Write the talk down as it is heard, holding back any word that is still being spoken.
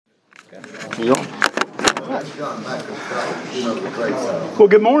Well,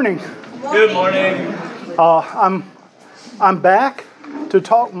 good morning. Good morning. I'm back to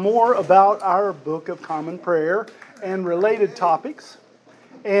talk more about our Book of Common Prayer and related topics.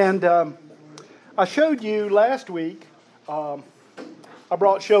 And I showed you last week, I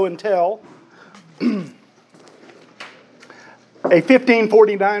brought Show and Tell, a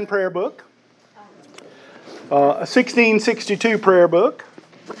 1549 prayer book, a 1662 prayer book,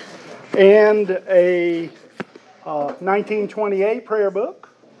 and a 1928 prayer book.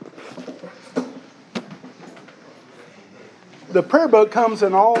 The prayer book comes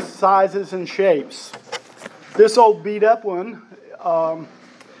in all sizes and shapes. This old beat up one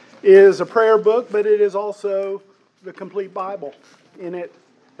is a prayer book, but it is also the complete Bible in it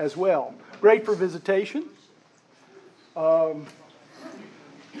as well. Great for visitation. A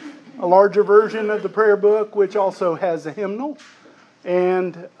larger version of the prayer book, which also has a hymnal.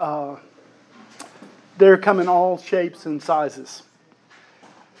 And they come in all shapes and sizes.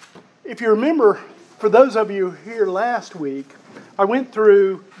 If you remember, for those of you here last week, I went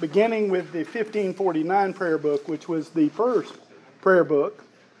through beginning with the 1549 prayer book, which was the first prayer book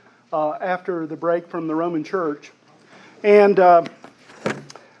after the break from the Roman Church. And I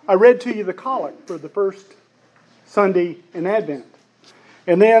read to you the collect for the first Sunday in Advent.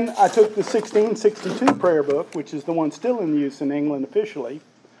 And then I took the 1662 prayer book, which is the one still in use in England officially,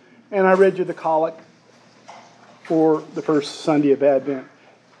 and I read you the collect for the first Sunday of Advent.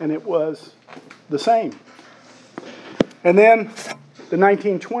 And it was the same. And then the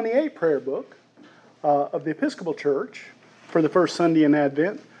 1928 prayer book of the Episcopal Church for the first Sunday in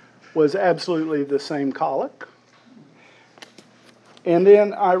Advent was absolutely the same collect. And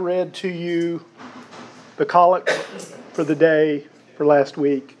then I read to you the collect for the day for last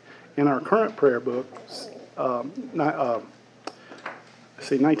week in our current prayer book,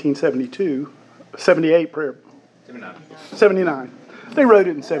 1972, 78 prayer. 79. They wrote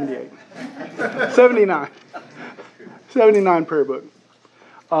it in 78. 79. 79 prayer book.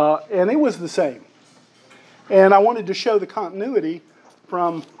 And it was the same. And I wanted to show the continuity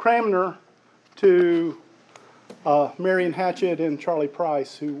from Cranmer to Marion Hatchett and Charlie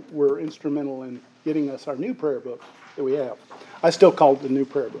Price, who were instrumental in getting us our new prayer book that we have. I still call it the new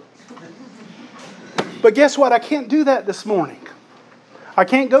prayer book. But guess what? I can't do that this morning. I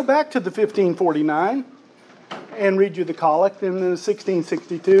can't go back to the 1549 and read you the collect and the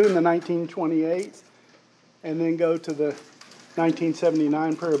 1662 and the 1928 and then go to the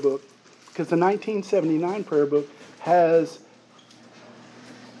 1979 prayer book, because the 1979 prayer book has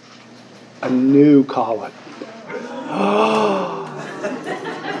a new collect.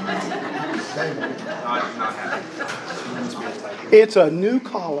 It's a new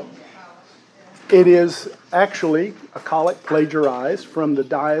collect. It is actually a collect plagiarized from the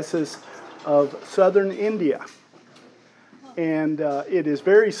Diocese of Southern India. And it is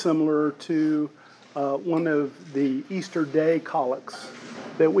very similar to one of the Easter Day collects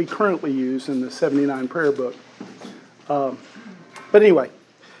that we currently use in the 79 prayer book. But anyway,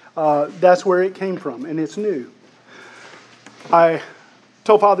 that's where it came from, and it's new. I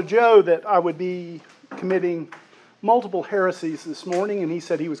told Father Joe that I would be committing multiple heresies this morning, and he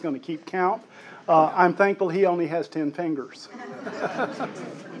said he was going to keep count. I'm thankful he only has 10 fingers.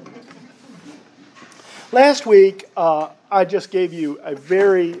 Last week, I just gave you a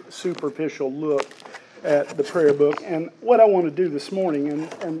very superficial look at the prayer book. And what I want to do this morning,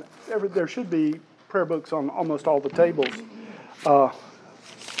 and there should be prayer books on almost all the tables, I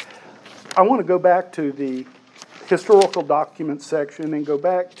want to go back to the historical documents section and go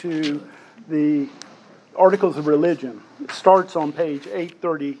back to the Articles of Religion. It starts on page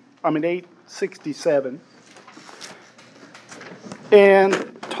 867.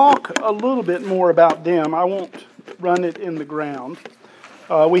 And talk a little bit more about them. I won't run it in the ground.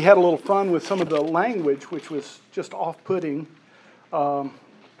 We had a little fun with some of the language, which was just off-putting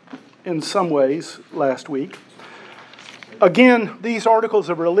in some ways last week. Again, these articles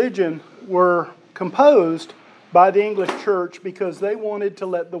of religion were composed by the English Church because they wanted to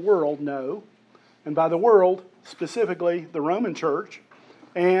let the world know, and by the world, specifically the Roman Church,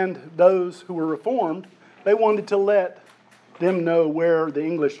 and those who were Reformed, they wanted to let them know where the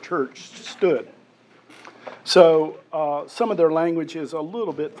English Church stood. So some of their language is a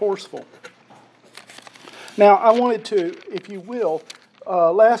little bit forceful. Now, I wanted to, if you will,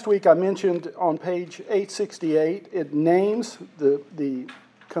 last week I mentioned on page 868, it names the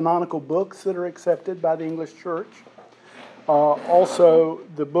canonical books that are accepted by the English Church. Also,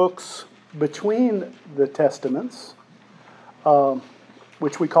 the books between the Testaments,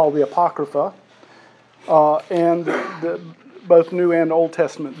 which we call the Apocrypha, and both New and Old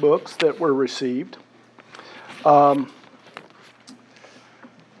Testament books that were received. Down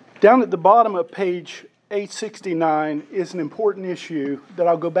at the bottom of page 869 is an important issue that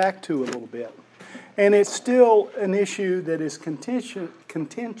I'll go back to a little bit. And it's still an issue that is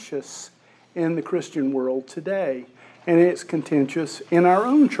contentious in the Christian world today. And it's contentious in our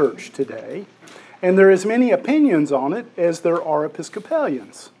own church today. And there are as many opinions on it as there are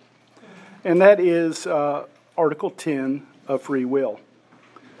Episcopalians. And that is Article 10 of free will.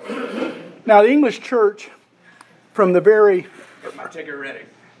 Now, the English church, from the very... Get my ticker ready.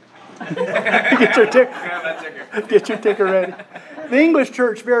 Get your ticker. Grab my ticker. Get your ticker ready. The English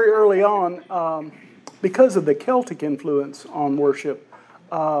church, very early on, because of the Celtic influence on worship,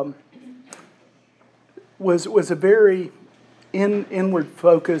 was a very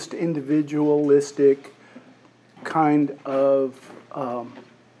inward-focused, individualistic kind of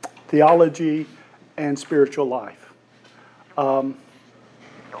theology and spiritual life. And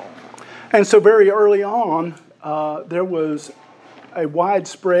so very early on, there was a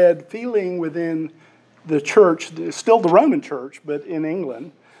widespread feeling within the church, still the Roman church, but in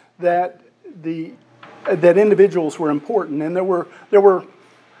England, that individuals were important. And there was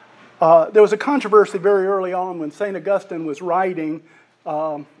a controversy very early on when St. Augustine was writing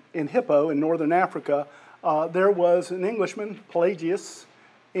in Hippo in northern Africa. There was an Englishman, Pelagius,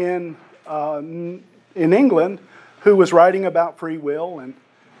 in England, who was writing about free will, and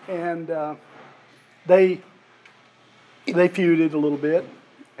they feuded a little bit,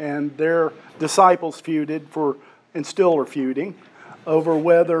 and their disciples feuded and still are feuding over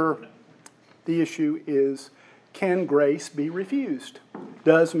whether the issue is, can grace be refused?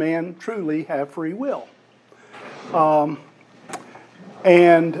 Does man truly have free will?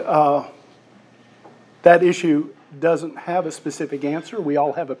 That issue doesn't have a specific answer. We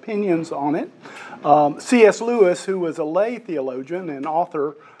all have opinions on it. C.S. Lewis, who was a lay theologian and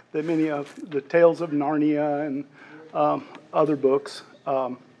author that many of the Tales of Narnia and other books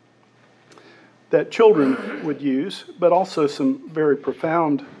that children would use, but also some very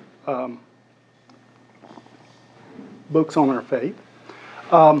profound books on our faith,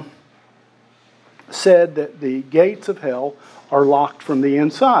 said that the gates of hell are locked from the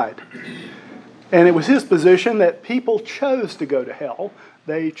inside. And it was his position that people chose to go to hell.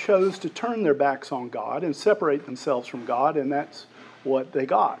 They chose to turn their backs on God and separate themselves from God, and that's what they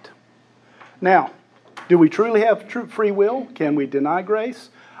got. Now, do we truly have true free will? Can we deny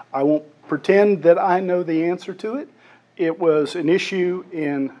grace? I won't pretend that I know the answer to it. It was an issue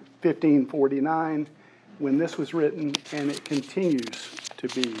in 1549 when this was written, and it continues to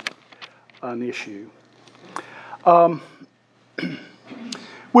be an issue.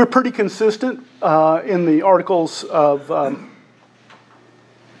 We're pretty consistent in the articles of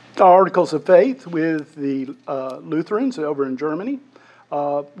faith with the Lutherans over in Germany.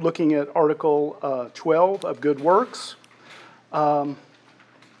 Looking at Article 12 of Good Works.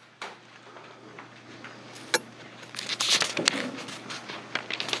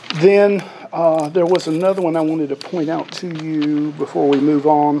 Then there was another one I wanted to point out to you before we move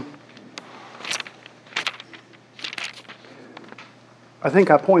on. I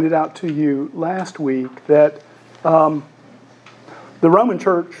think I pointed out to you last week that the Roman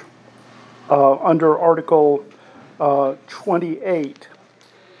Church, under Article 28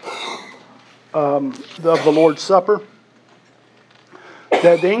 of the Lord's Supper,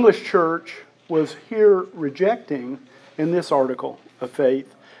 that the English Church was here rejecting in this article of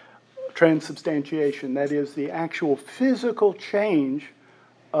faith transubstantiation, that is, the actual physical change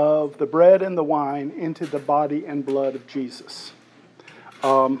of the bread and the wine into the body and blood of Jesus.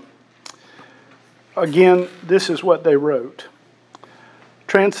 Again, this is what they wrote.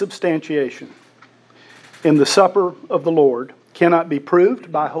 Transubstantiation in the supper of the Lord cannot be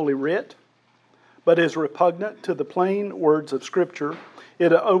proved by Holy Writ, but is repugnant to the plain words of Scripture.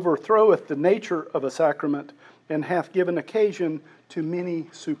 It overthroweth the nature of a sacrament, and hath given occasion to many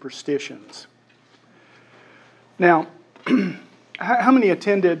superstitions. Now, how many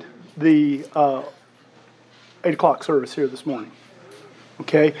attended the 8 o'clock service here this morning?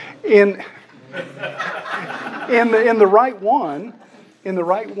 Okay, in the right one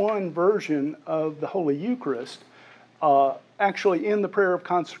version of the Holy Eucharist, actually in the prayer of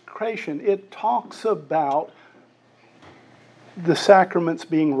consecration, it talks about the sacraments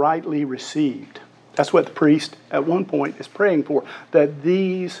being rightly received. That's what the priest at one point is praying for, that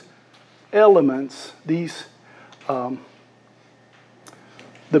these elements, the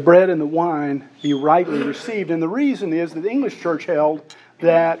bread and the wine, be rightly received. And the reason is that the English church held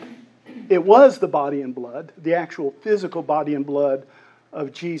that it was the body and blood, the actual physical body and blood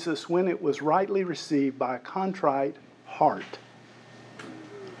of Jesus, when it was rightly received by a contrite heart.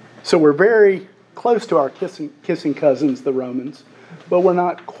 So we're very close to our kissing cousins, the Romans, but we're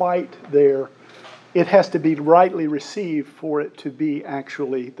not quite there. It has to be rightly received for it to be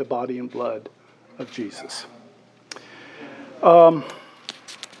actually the body and blood of Jesus. And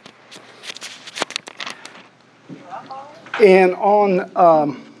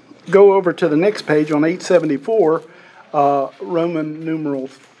go over to the next page on 874, Roman numeral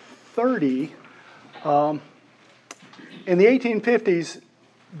 30. In the 1850s,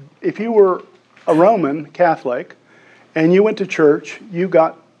 if you were a Roman Catholic and you went to church, you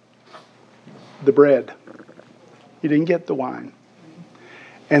got the bread. You didn't get the wine.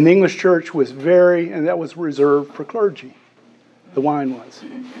 And the English church was and that was reserved for clergy. The wine was.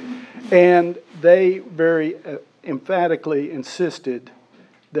 And they very emphatically insisted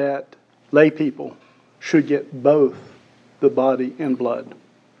that lay people should get both the body and blood,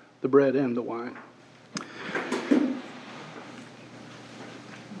 the bread and the wine.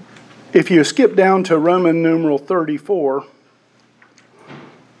 If you skip down to Roman numeral 34,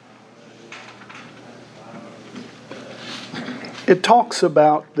 it talks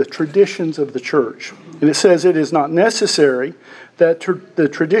about the traditions of the church. And it says it is not necessary that the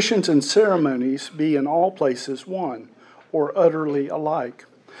traditions and ceremonies be in all places one or utterly alike.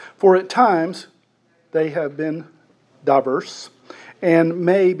 For at times they have been diverse and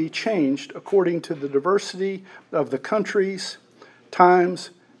may be changed according to the diversity of the countries, times,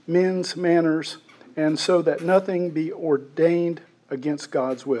 men's manners, and so that nothing be ordained against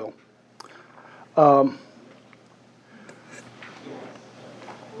God's will. One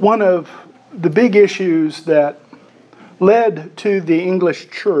of the big issues that led to the English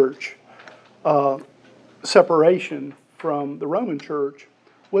church separation from the Roman church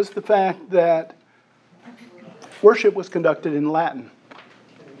was the fact that worship was conducted in Latin.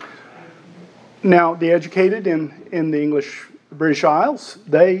 Now, the educated in the British Isles,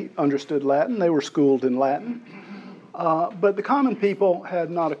 they understood Latin. They were schooled in Latin. But the common people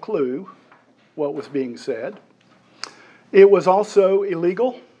had not a clue what was being said. It was also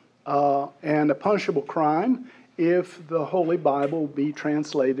illegal and a punishable crime if the Holy Bible be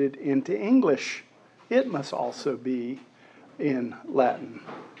translated into English. It must also be in Latin.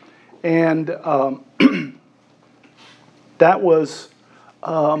 And that was...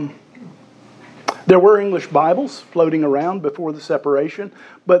 There were English Bibles floating around before the separation,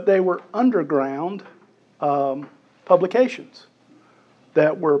 but they were underground publications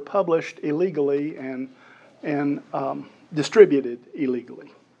that were published illegally and distributed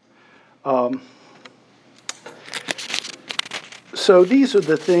illegally. So these are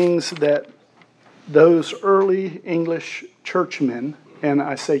the things that those early English churchmen, and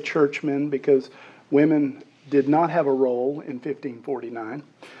I say churchmen because women did not have a role in 1549,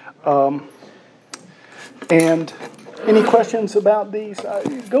 and any questions about these?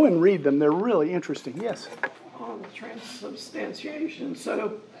 Go and read them. They're really interesting. Yes? On transubstantiation.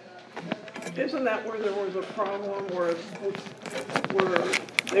 So isn't that where there was a problem where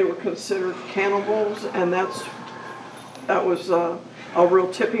they were considered cannibals, and that was a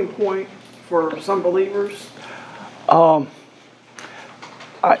real tipping point for some believers?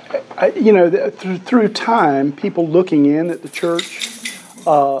 Through time, people looking in at the church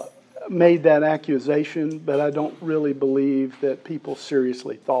made that accusation, but I don't really believe that people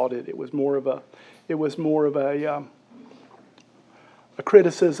seriously thought it. It was more of a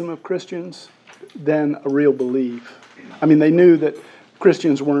criticism of Christians than a real belief. I mean, they knew that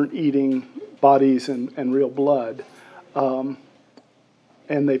Christians weren't eating bodies and real blood, and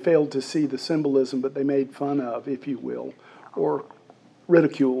they failed to see the symbolism, but they made fun of, if you will, or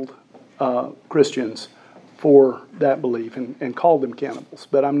ridiculed Christians for that belief and called them cannibals.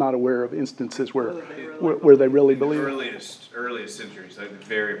 But I'm not aware of instances where they really believe it. Earliest centuries, like the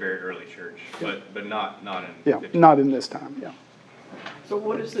very, very early church, but not in. Yeah, not in this time. Yeah. So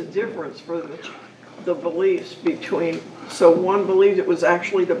what is the difference for the beliefs between? So one believed it was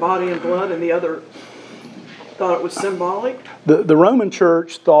actually the body and blood, and the other thought it was symbolic. The Roman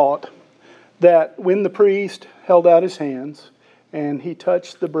Church thought that when the priest held out his hands and he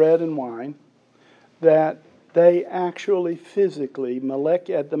touched the bread and wine, that they actually physically,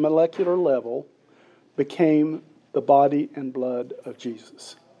 at the molecular level, became the body and blood of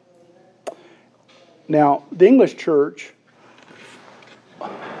Jesus. Now, the English Church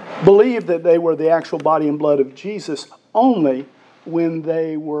believed that they were the actual body and blood of Jesus only when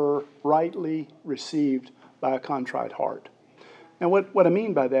they were rightly received by a contrite heart. And what I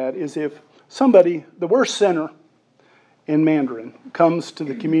mean by that is if somebody, the worst sinner in Mandarin, comes to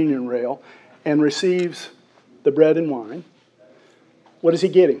the communion rail and receives the bread and wine, what is he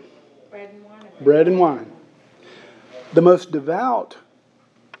getting? Bread and wine. Bread and wine. the most devout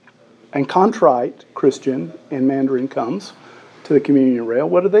and contrite Christian in Mandarin comes to the communion rail,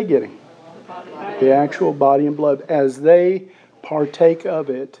 what are they getting? The actual body and blood. As they partake of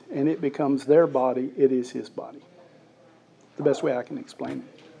it and it becomes their body, it is his body. The best way I can explain it.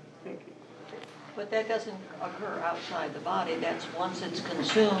 But that doesn't occur outside the body. That's once it's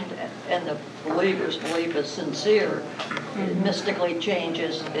consumed and the believer's belief is sincere, it mystically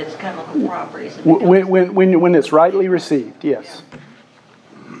changes its chemical properties. When it's rightly received, yes.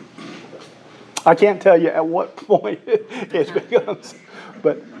 I can't tell you at what point it becomes,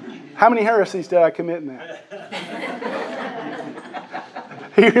 but how many heresies did I commit in that?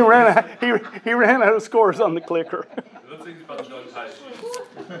 He ran out of scores on the clicker.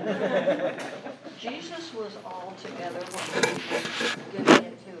 Jesus was all together giving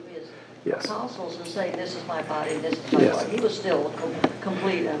it to his Yes. apostles and saying, "This is my body, this is my Yes. blood." He was still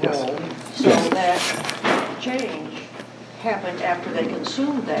complete and Yes. whole. So that change happened after they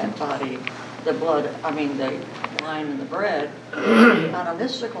consumed that body, the blood, the wine and the bread, on a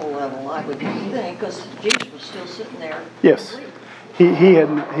mystical level, I would think, because Jesus was still sitting there. Yes. Complete.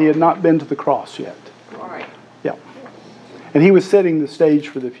 He had not been to the cross yet. All right. Yeah. And he was setting the stage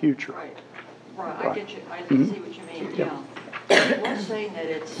for the future. Right. I get you. I see what you mean. Yeah. It was saying that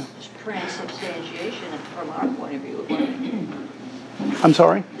it's transubstantiation from our point of view. I'm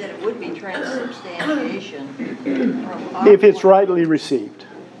sorry? That it would be transubstantiation from our If it's point- rightly received.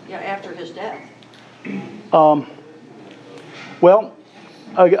 Yeah, after his death. Well,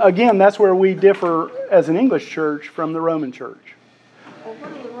 again, that's where we differ as an English church from the Roman church. Well,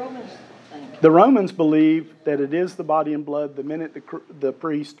 what do the Romans think? The Romans believe that it is the body and blood the minute the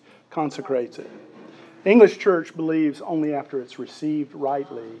priest consecrates it. The English church believes only after it's received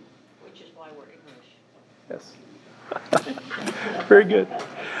rightly. Which is why we're English. Yes. Very good.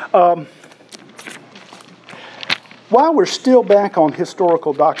 While we're still back on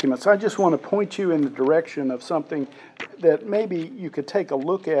historical documents, I just want to point you in the direction of something that maybe you could take a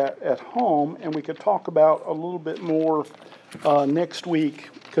look at home, and we could talk about a little bit more next week,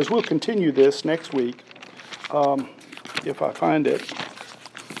 because we'll continue this next week, if I find it.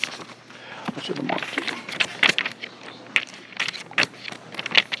 I should have marked it.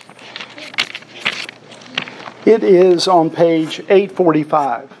 It is on page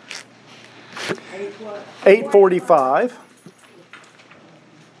 845. 845.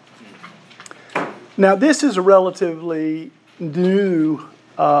 Now, this is relatively new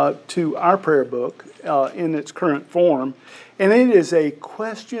to our prayer book in its current form, and it is a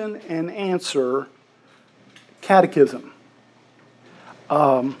question and answer catechism.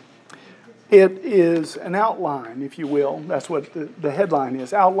 It is an outline, if you will. That's what the headline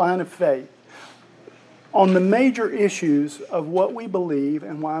is, Outline of Faith, on the major issues of what we believe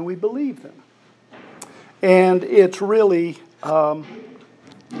and why we believe them. And it's really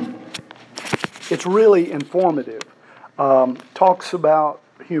informative. Talks about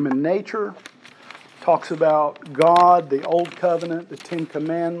human nature, talks about God, the Old Covenant, the Ten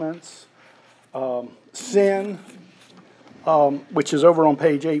Commandments, sin, which is over on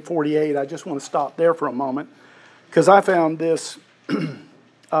page 848. I just want to stop there for a moment because I found this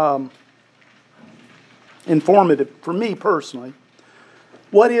informative for me personally.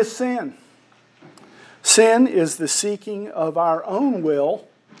 What is sin? Sin is the seeking of our own will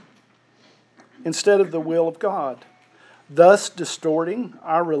instead of the will of God, thus distorting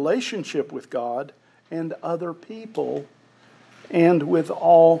our relationship with God and other people and with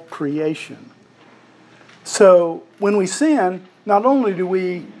all creation. So when we sin, not only do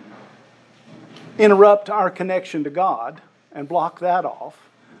we interrupt our connection to God and block that off,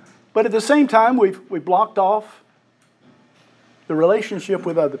 but at the same time we've blocked off the relationship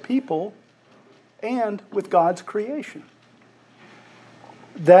with other people and with God's creation.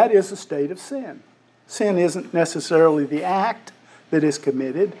 That is a state of sin. Sin isn't necessarily the act that is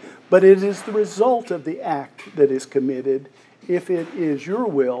committed, but it is the result of the act that is committed if it is your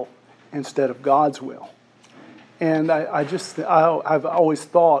will instead of God's will. And I've always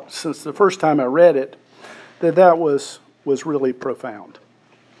thought since the first time I read it that was really profound.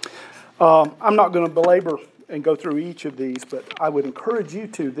 I'm not going to belabor and go through each of these, but I would encourage you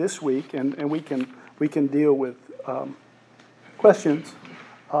to this week, and we can deal with questions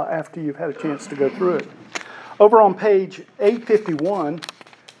after you've had a chance to go through it. Over on page 851,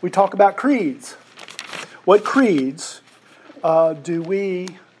 we talk about creeds. What creeds do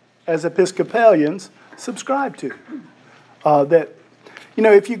we, as Episcopalians, subscribe to?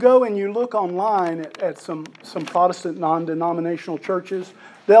 If you go and you look online at some Protestant non-denominational churches,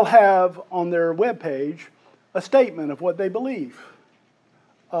 they'll have on their webpage a statement of what they believe.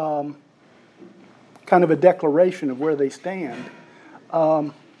 Kind kind of a declaration of where they stand.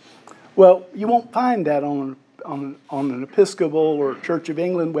 Well, you won't find that on an Episcopal or Church of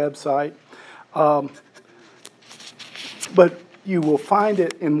England website, but you will find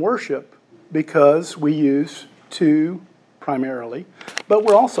it in worship because we use two primarily, but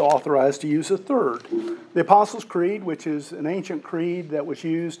we're also authorized to use a third. The Apostles' Creed, which is an ancient creed that was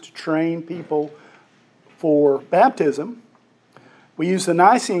used to train people for baptism. We use the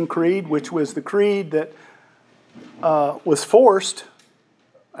Nicene Creed, which was the creed that was forced,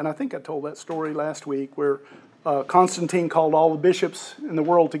 and I think I told that story last week, where Constantine called all the bishops in the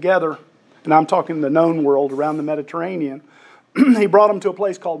world together, and I'm talking the known world around the Mediterranean. He brought them to a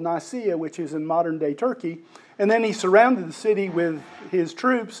place called Nicaea, which is in modern-day Turkey, and then he surrounded the city with his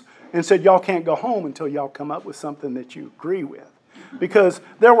troops and said, y'all can't go home until y'all come up with something that you agree with. Because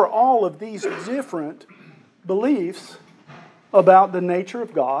there were all of these different beliefs about the nature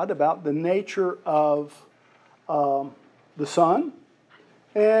of God, about the nature of the Son,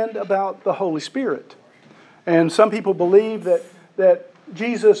 and about the Holy Spirit. And some people believe that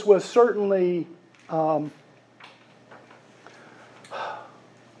Jesus was certainly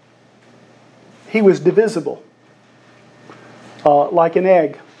he was divisible, like an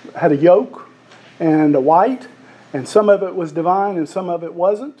egg. Had a yolk and a white, and some of it was divine and some of it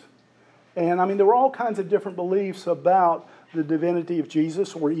wasn't. And I mean, there were all kinds of different beliefs about the divinity of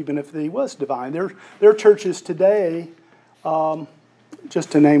Jesus, or even if he was divine. There are churches today,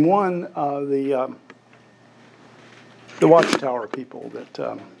 just to name one, the Watchtower people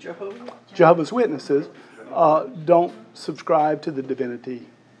that Jehovah's Witnesses don't subscribe to the divinity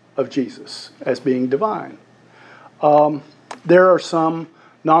of Jesus as being divine. There are some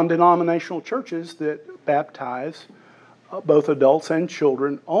non-denominational churches that baptize both adults and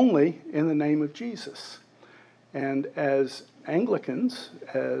children only in the name of Jesus. And as Anglicans,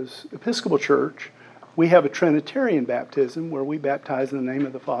 as Episcopal Church, we have a Trinitarian baptism where we baptize in the name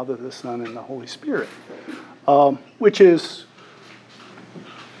of the Father, the Son, and the Holy Spirit, which is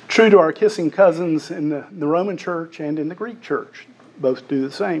true to our kissing cousins in the Roman Church and in the Greek Church. Both do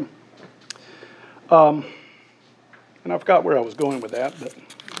the same. And I forgot where I was going with that, but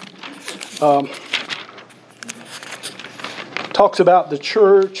talks about the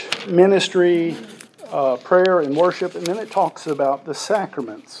church, ministry, prayer and worship, and then it talks about the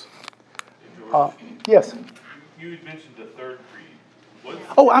sacraments. Yes? You had mentioned the third creed.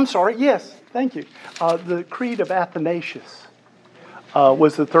 Oh, I'm sorry. Yes, thank you. The Creed of Athanasius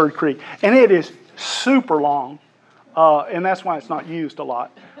was the third creed. And it is super long, and that's why it's not used a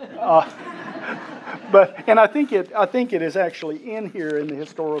lot. And I think it is actually in here in the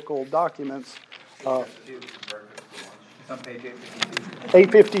historical documents. It's on page 852.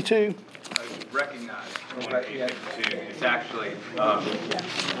 852. Recognize. It's actually,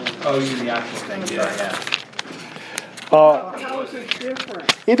 The actual thing. Yeah. How is it different?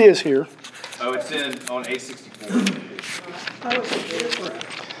 It is here. oh, it's on A64. How is it different?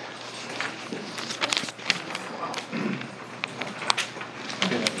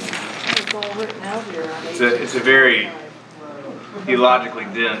 It's all written out here on It's a very theologically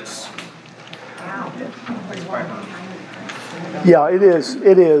dense. Yeah, it is.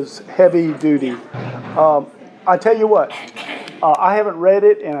 It is heavy duty. I tell you what, I haven't read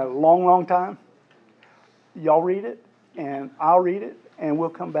it in a long, long time. Y'all read it, and I'll read it, and we'll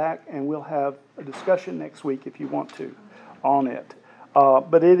come back and we'll have a discussion next week if you want to on it.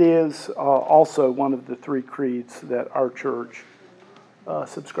 But it is also one of the three creeds that our church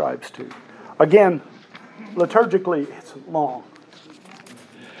subscribes to. Again, liturgically, it's long.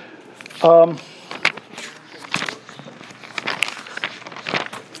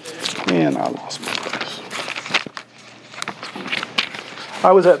 And I lost my place.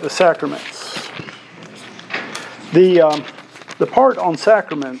 I was at the sacraments. The part on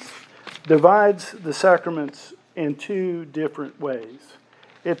sacraments divides the sacraments in two different ways.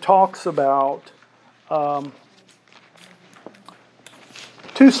 It talks about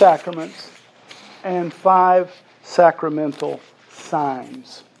two sacraments and 5 sacramental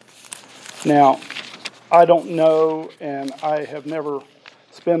signs. Now, I don't know, and I have never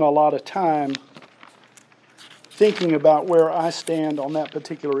spent a lot of time thinking about where I stand on that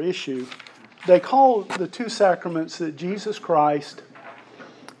particular issue. They call the two sacraments that Jesus Christ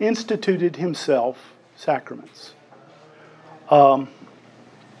instituted himself sacraments.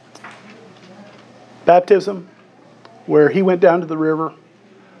 Baptism, where he went down to the river,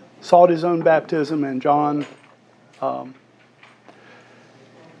 sought his own baptism, and John.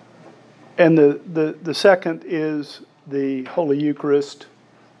 And the second is the Holy Eucharist,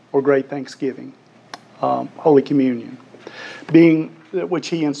 or Great Thanksgiving, Holy Communion, being which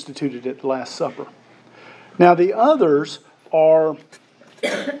he instituted at the Last Supper. Now the others are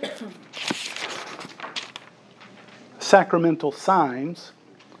sacramental signs,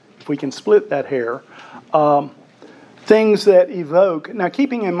 if we can split that hair, things that evoke. Now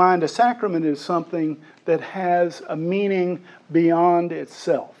keeping in mind a sacrament is something that has a meaning beyond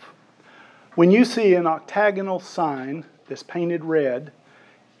itself. When you see an octagonal sign that's painted red,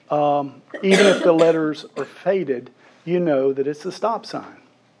 even if the letters are faded, you know that it's a stop sign.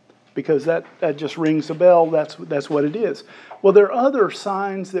 Because that just rings a bell, that's what it is. Well, there are other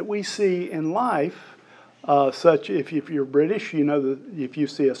signs that we see in life, such if you're British, you know that if you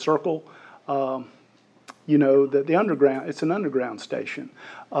see a circle, you know that it's an underground station.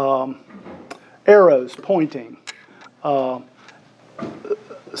 Arrows pointing,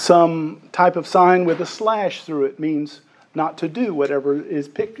 some type of sign with a slash through it means not to do whatever is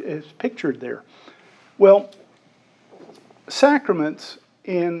pictured there. Well, sacraments,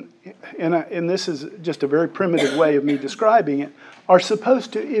 and this is just a very primitive way of me describing it, are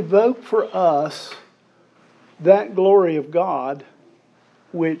supposed to evoke for us that glory of God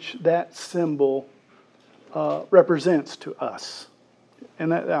which that symbol represents to us.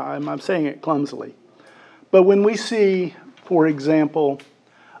 And I'm saying it clumsily. But when we see, for example,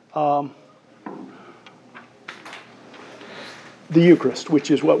 the Eucharist,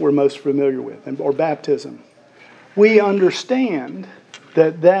 which is what we're most familiar with, or baptism, we understand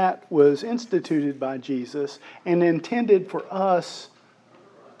that was instituted by Jesus and intended for us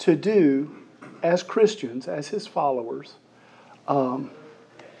to do as Christians, as His followers. And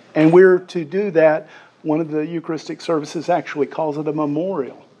we're to do that. One of the Eucharistic services actually calls it a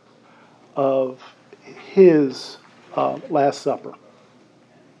memorial of His Last Supper.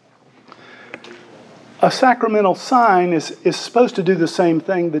 A sacramental sign is supposed to do the same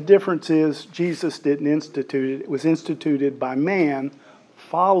thing. The difference is Jesus didn't institute it. It was instituted by man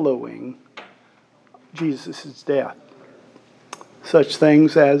following Jesus' death. Such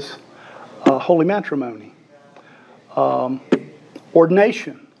things as holy matrimony,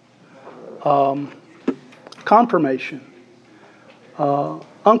 ordination, confirmation,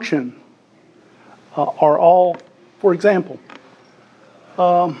 unction are all, for example,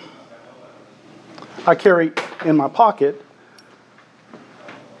 I carry in my pocket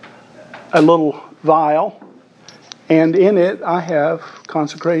a little vial, and in it I have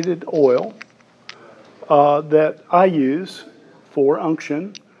consecrated oil that I use for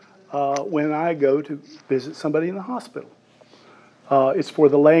unction when I go to visit somebody in the hospital. It's for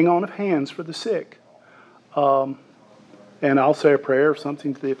the laying on of hands for the sick. And I'll say a prayer,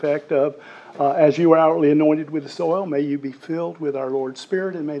 something to the effect of, as you are outwardly anointed with this oil, may you be filled with our Lord's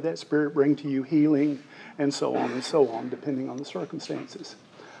Spirit, and may that Spirit bring to you healing, and so on, depending on the circumstances.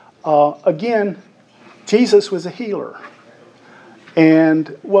 Again, Jesus was a healer.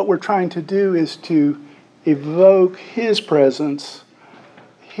 And what we're trying to do is to evoke His presence,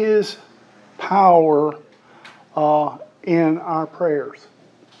 His power in our prayers.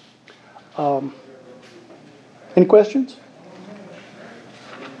 Any questions?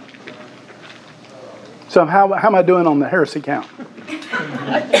 So how am I doing on the heresy count?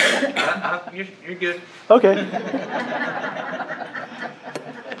 You're good. Okay.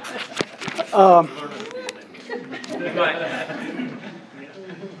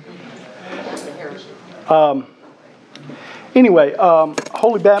 Anyway,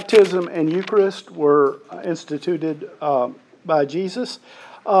 Holy Baptism and Eucharist were instituted by Jesus.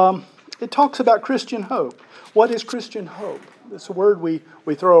 It talks about Christian hope. What is Christian hope? It's a word we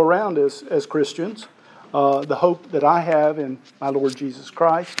throw around as Christians. The hope that I have in my Lord Jesus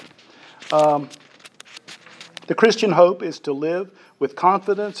Christ. The Christian hope is to live with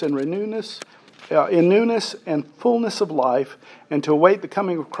confidence and newness and fullness of life, and to await the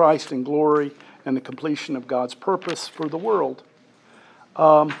coming of Christ in glory and the completion of God's purpose for the world.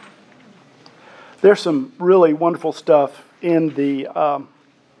 There's some really wonderful stuff in the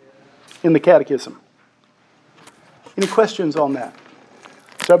Catechism. Any questions on that?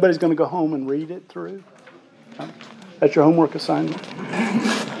 So everybody's going to go home and read it through? That's your homework assignment.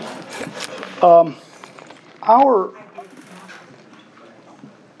 Our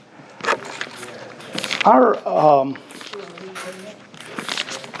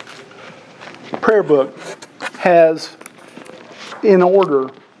prayer book has in order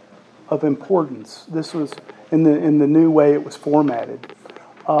of importance. This was in the new way it was formatted.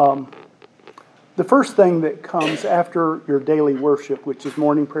 The first thing that comes after your daily worship, which is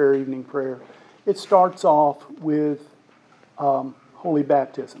morning prayer, evening prayer, it starts off with Holy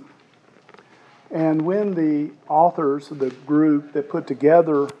Baptism. And when the authors of the group that put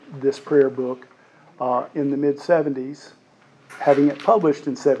together this prayer book in the mid-70s, having it published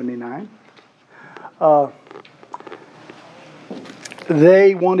in 79,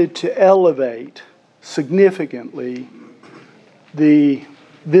 they wanted to elevate significantly the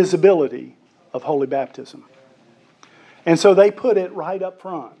visibility of holy baptism. And so they put it right up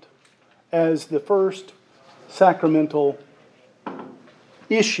front as the first sacramental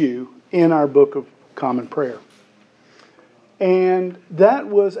issue in our Book of Common Prayer. And that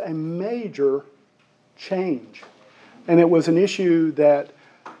was a major change. And it was an issue that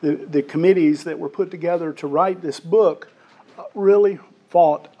the committees that were put together to write this book really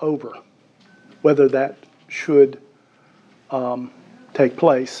fought over whether that should take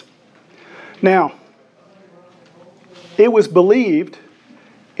place. Now, it was believed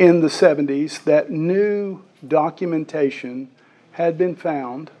in the 70s that new documentation had been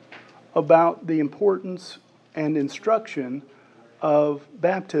found about the importance and instruction of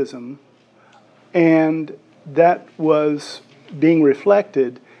baptism, and that was being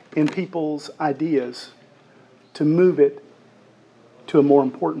reflected in people's ideas to move it to a more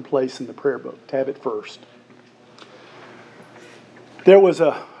important place in the prayer book, to have it first. There was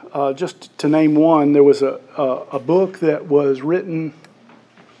just to name one, there was a book that was written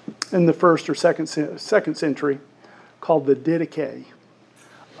in the first or second century called the Didache,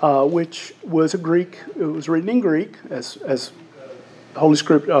 which was it was written in Greek, as Holy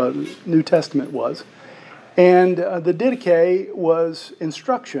Scripture, New Testament was. And the Didache was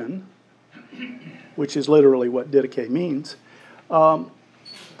instruction, which is literally what Didache means.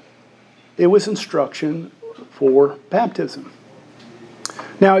 It was instruction for baptism.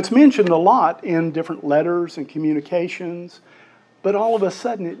 Now, it's mentioned a lot in different letters and communications, but all of a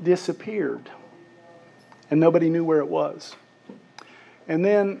sudden it disappeared, and nobody knew where it was. And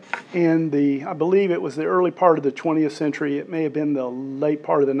then I believe it was the early part of the 20th century, it may have been the late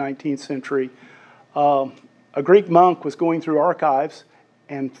part of the 19th century, a Greek monk was going through archives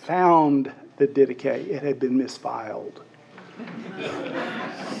and found the Didache. It had been misfiled.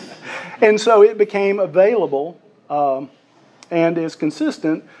 And so it became available and is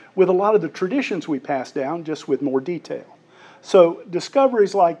consistent with a lot of the traditions we pass down, just with more detail. So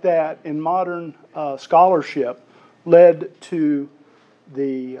discoveries like that in modern scholarship led to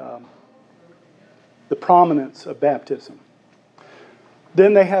the prominence of baptism.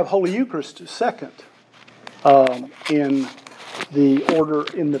 Then they have Holy Eucharist second in the order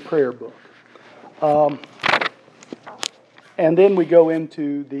in the prayer book. And then we go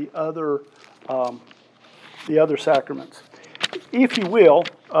into the other sacraments. If you will,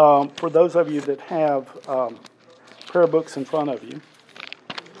 for those of you that have prayer books in front of you,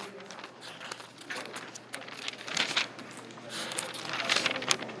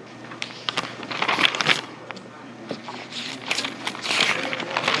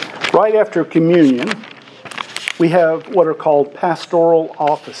 right after communion, we have what are called pastoral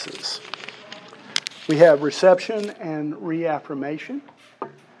offices. We have reception and reaffirmation,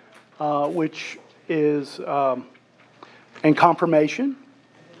 which is, and confirmation.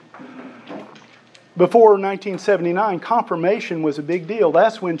 Before 1979, confirmation was a big deal.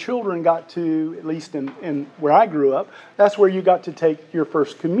 That's when children got to, at least in where I grew up, that's where you got to take your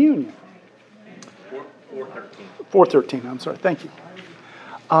first communion. 413, I'm sorry, thank you.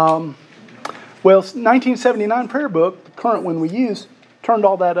 Well, 1979 prayer book, the current one we use, turned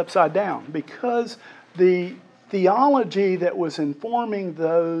all that upside down because the theology that was informing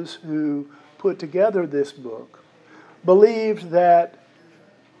those who put together this book believed that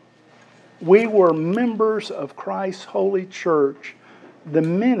we were members of Christ's holy church the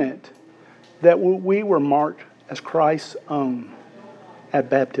minute that we were marked as Christ's own at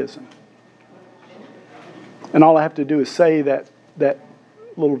baptism. And all I have to do is say that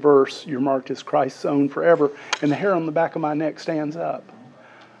little verse, you're marked as Christ's own forever, and the hair on the back of my neck stands up.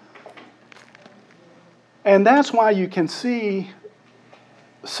 And that's why you can see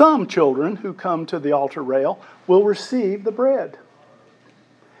some children who come to the altar rail will receive the bread.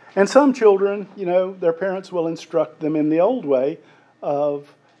 And some children, their parents will instruct them in the old way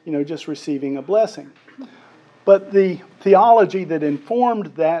of, just receiving a blessing. But the theology that informed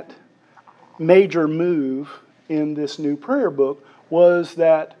that major move in this new prayer book was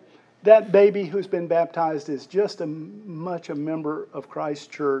that baby who's been baptized is just as much a member of Christ's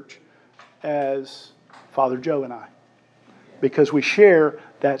church as Father Joe and I, because we share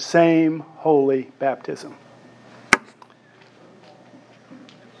that same holy baptism.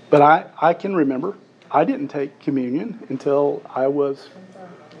 But I can remember, I didn't take communion until I was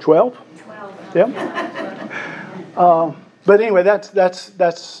 12. Yep. But anyway,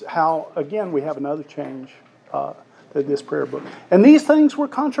 that's how, again, we have another change to this prayer book. And these things were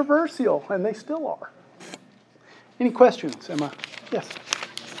controversial, and they still are. Any questions, Emma? Yes.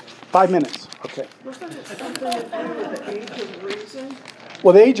 5 minutes. Okay. Wasn't it something to do with the age of reason?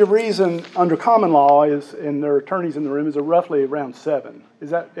 Well, the age of reason under common law is, and there are attorneys in the room, is roughly around 7.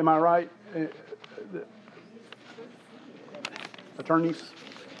 Am I right? Attorneys?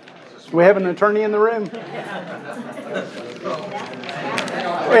 Do we have an attorney in the room?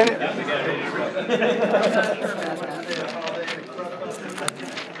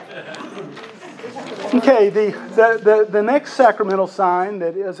 Okay, the next sacramental sign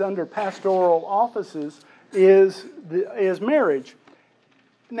that is under pastoral offices is marriage.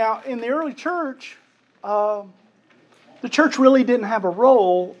 Now, in the early church, the church really didn't have a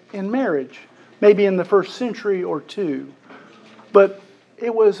role in marriage, maybe in the first century or two. But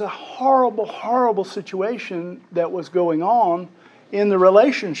it was a horrible, horrible situation that was going on in the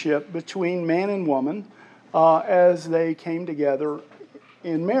relationship between man and woman as they came together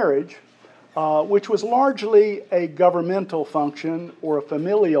in marriage, which was largely a governmental function or a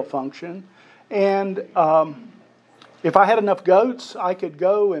familial function. And if I had enough goats, I could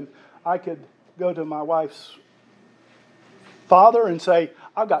go to my wife's father and say,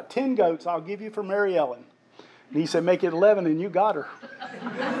 I've got 10 goats I'll give you for Mary Ellen. And he said, make it 11 and you got her.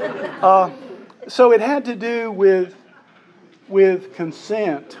 So it had to do with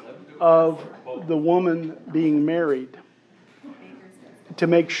consent of the woman being married to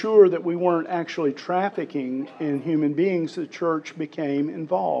make sure that we weren't actually trafficking in human beings. The church became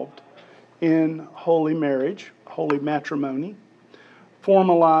involved in holy marriage, holy matrimony,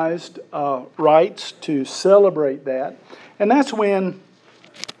 formalized rites to celebrate that. And that's when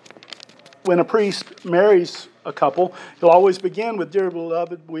a priest marries a couple, he'll always begin with, dear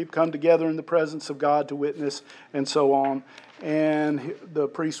beloved, we've come together in the presence of God to witness, and so on. And the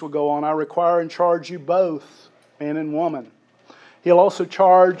priest will go on, I require and charge you both, man and woman. He'll also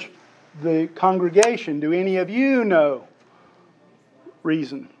charge the congregation, do any of you know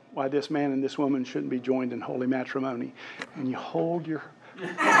reason why this man and this woman shouldn't be joined in holy matrimony? And you hold your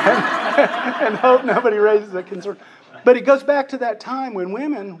and hope nobody raises a concern. But it goes back to that time when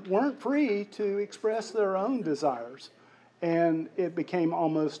women weren't free to express their own desires. And it became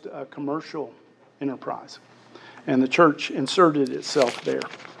almost a commercial enterprise. And the church inserted itself there.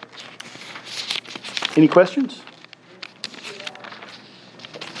 Any questions?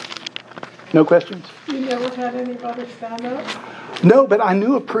 No questions? You never had anybody stand up? No, but I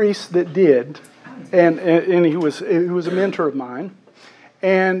knew a priest that did. And he was a mentor of mine.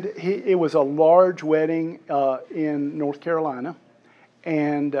 And it was a large wedding in North Carolina.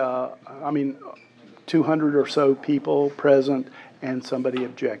 And, 200 or so people present, and somebody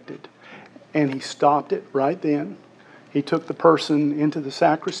objected. And he stopped it right then. He took the person into the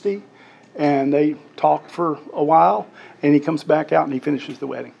sacristy, and they talked for a while, and he comes back out and he finishes the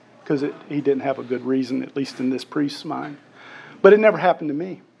wedding. Because he didn't have a good reason, at least in this priest's mind. But it never happened to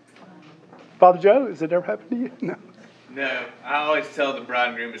me. Father Joe, has it ever happened to you? No. No, I always tell the bride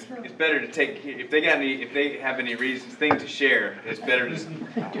and groom it's better to take if they have any reasons things to share. It's better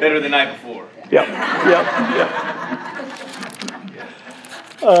the night before. Yep.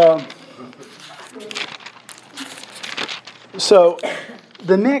 So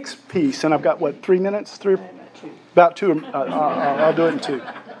the next piece, and I've got 3 minutes? About 2. I'll do it in 2.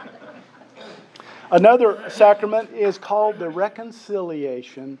 Another sacrament is called the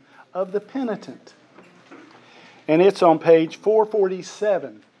reconciliation of the penitent. And it's on page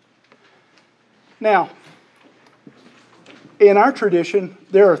 447. Now, in our tradition,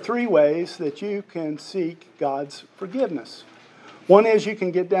 there are 3 ways that you can seek God's forgiveness. One is you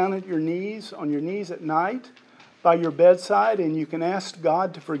can get down on your knees at night by your bedside, and you can ask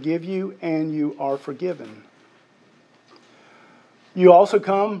God to forgive you, and you are forgiven. You also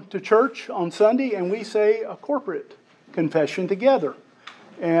come to church on Sunday, and we say a corporate confession together.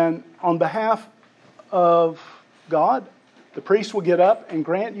 And on behalf of God, the priest will get up and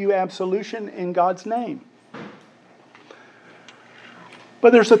grant you absolution in God's name.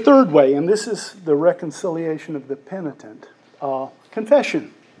 But there's a third way, and this is the reconciliation of the penitent.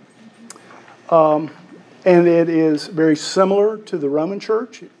 Confession. And it is very similar to the Roman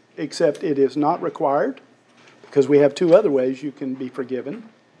Church, except it is not required, because we have 2 other ways you can be forgiven.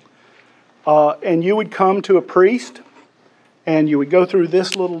 And you would come to a priest, and you would go through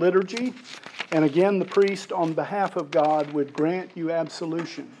this little liturgy. And again, the priest, on behalf of God, would grant you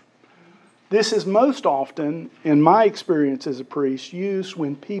absolution. This is most often, in my experience as a priest, used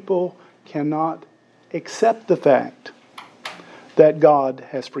when people cannot accept the fact that God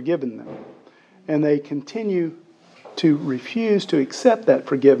has forgiven them. And they continue to refuse to accept that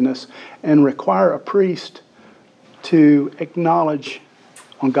forgiveness and require a priest to acknowledge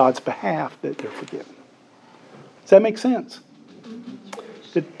on God's behalf that they're forgiven. Does that make sense?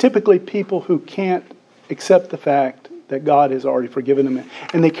 typically people who can't accept the fact that God has already forgiven them.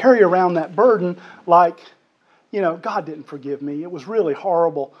 And they carry around that burden like, God didn't forgive me. It was really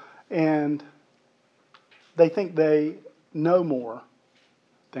horrible. And they think they know more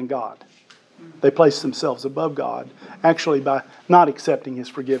than God. They place themselves above God, actually by not accepting His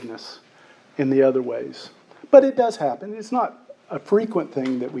forgiveness in the other ways. But it does happen. It's not a frequent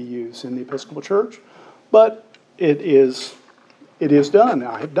thing that we use in the Episcopal Church, but it is done.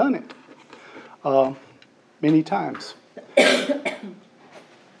 I have done it many times.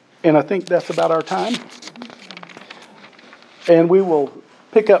 And I think that's about our time. And we will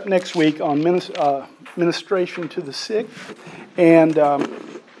pick up next week on ministration to the sick. And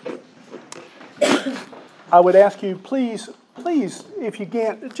I would ask you, please, if you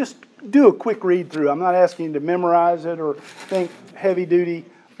can't, just do a quick read through. I'm not asking you to memorize it or think heavy duty,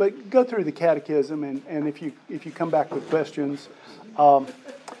 but go through the catechism, and if you come back with questions. I'll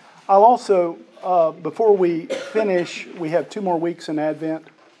also, before we finish, we have 2 more weeks in Advent.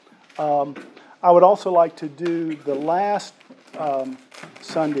 I would also like to do the last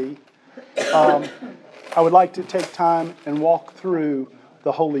Sunday. I would like to take time and walk through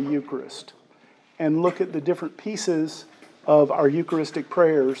the Holy Eucharist and look at the different pieces of our Eucharistic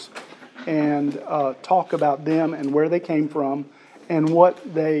prayers and talk about them and where they came from and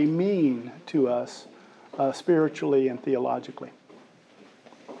what they mean to us spiritually and theologically.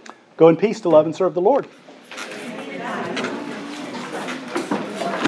 Go in peace to love and serve the Lord.